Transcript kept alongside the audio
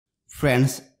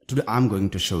Friends, today I'm going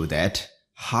to show that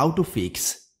how to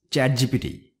fix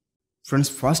ChatGPT. Friends,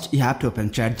 first you have to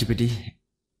open ChatGPT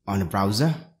on a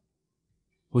browser.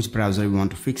 Which browser you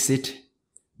want to fix it.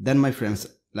 Then my friends,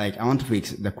 I want to fix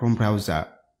the Chrome browser.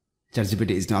 ChatGPT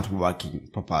is not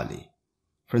working properly.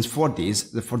 Friends, for this,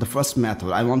 for the first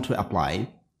method, I want to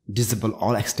apply disable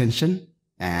all extension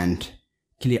and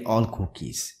clear all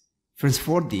cookies. Friends,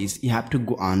 for this, you have to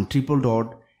go on triple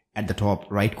dot at the top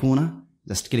right corner.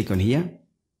 Just click on here.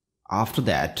 After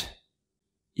that,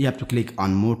 you have to click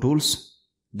on more tools.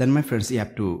 Then my friends, you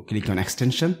have to click on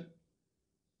extension.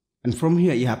 And from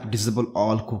here, you have to disable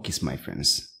all cookies, my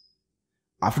friends.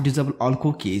 After disable all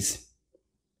cookies,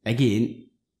 again,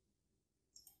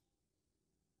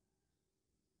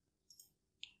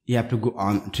 you have to go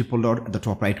on triple dot at the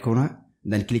top right corner.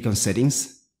 Then click on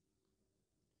settings.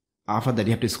 After that,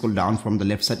 you have to scroll down from the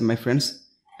left side, my friends.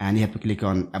 And you have to click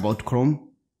on about Chrome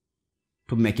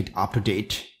to make it up to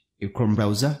date your Chrome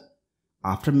browser.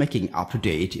 After making up to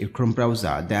date your Chrome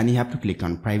browser, then you have to click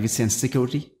on privacy and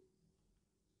security.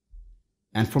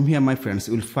 And from here, my friends,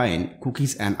 you will find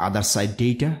cookies and other site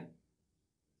data.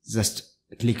 Just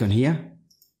click on here. Then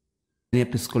you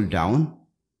have to scroll down.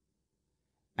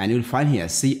 And you will find here,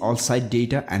 see all site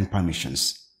data and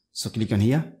permissions. So click on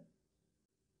here.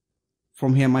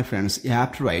 From here, my friends, you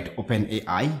have to write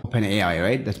OpenAI. OpenAI,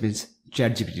 right? That means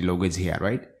ChatGPT logo is here,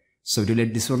 right? So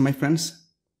delete this one, my friends.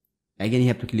 Again, you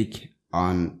have to click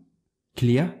on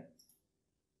clear.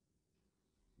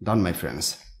 Done, my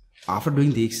friends. After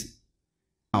doing this,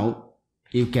 now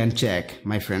you can check,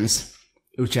 my friends,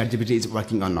 if ChatGPT is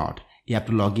working or not. You have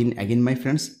to log in again, my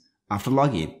friends. After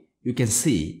login, you can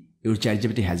see your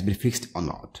ChatGPT has been fixed or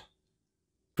not.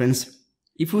 Friends,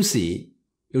 if you see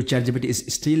your ChatGPT is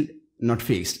still not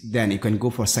fixed, then you can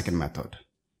go for second method.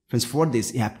 Friends, for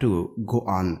this, you have to go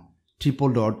on triple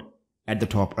dot at the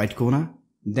top right corner.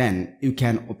 Then you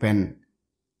can open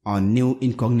a new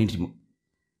incognito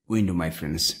window, my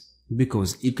friends,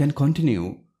 because you can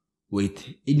continue with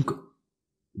incognito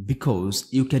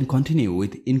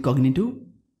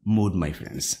mode, my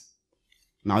friends.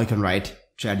 Now you can write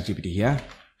ChatGPT here.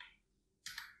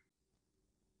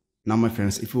 Now, my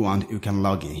friends, if you want, you can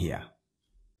log in here.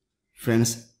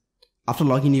 Friends, after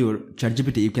logging your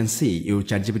ChatGPT, you can see your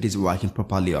ChatGPT is working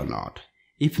properly or not.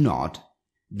 If not,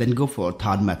 then go for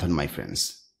third method, my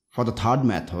friends. For the third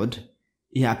method,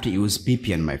 you have to use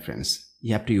VPN, my friends.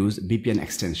 You have to use VPN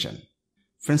extension.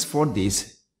 Friends, for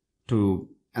this, to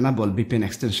enable VPN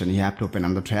extension, you have to open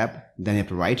another tab. Then you have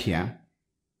to write here,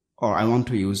 or I want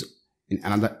to use in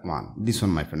another one. This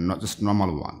one, my friend, not just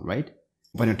normal one, right?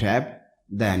 Open a tab.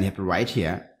 Then you have to write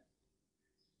here,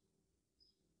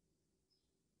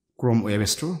 Chrome Web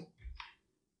Store.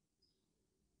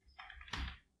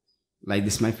 Like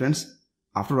this, my friends.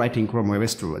 After writing Chrome Web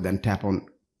Store, then tap on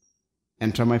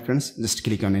enter, my friends. Just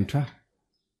click on enter.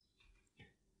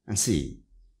 And see,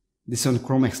 this one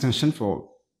Chrome extension for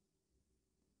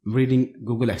reading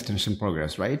Google extension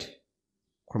progress, right?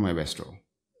 Chrome Web Store.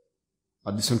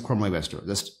 Or this one Chrome Web Store.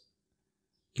 Just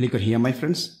click on here, my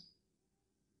friends.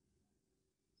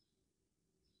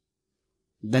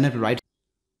 Then at right,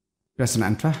 press on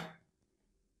enter.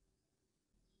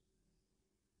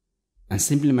 And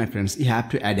simply, my friends, you have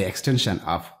to add an extension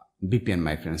of VPN,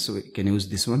 my friends. So you can use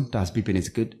this one. Task VPN is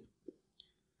good.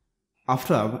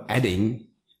 After adding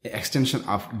an extension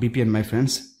of VPN, my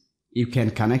friends, you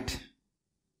can connect.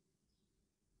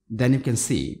 Then you can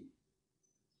see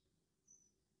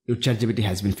your ChatGPT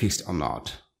has been fixed or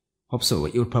not. Hope so.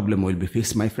 Your problem will be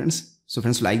fixed, my friends. So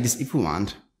friends, like this, if you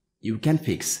want, you can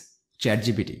fix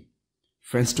ChatGPT.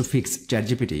 Friends, to fix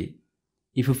ChatGPT,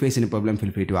 if you face any problem,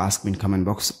 feel free to ask me in comment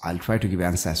box. I'll try to give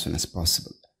answer as soon as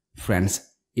possible. Friends,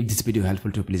 if this video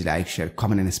helpful to you, please like, share,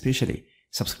 comment, and especially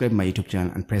subscribe my YouTube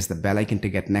channel and press the bell icon to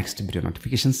get next video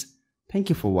notifications. Thank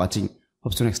you for watching.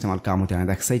 Hope so next time I'll come with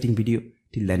another exciting video.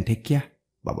 Till then, take care.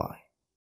 Bye bye.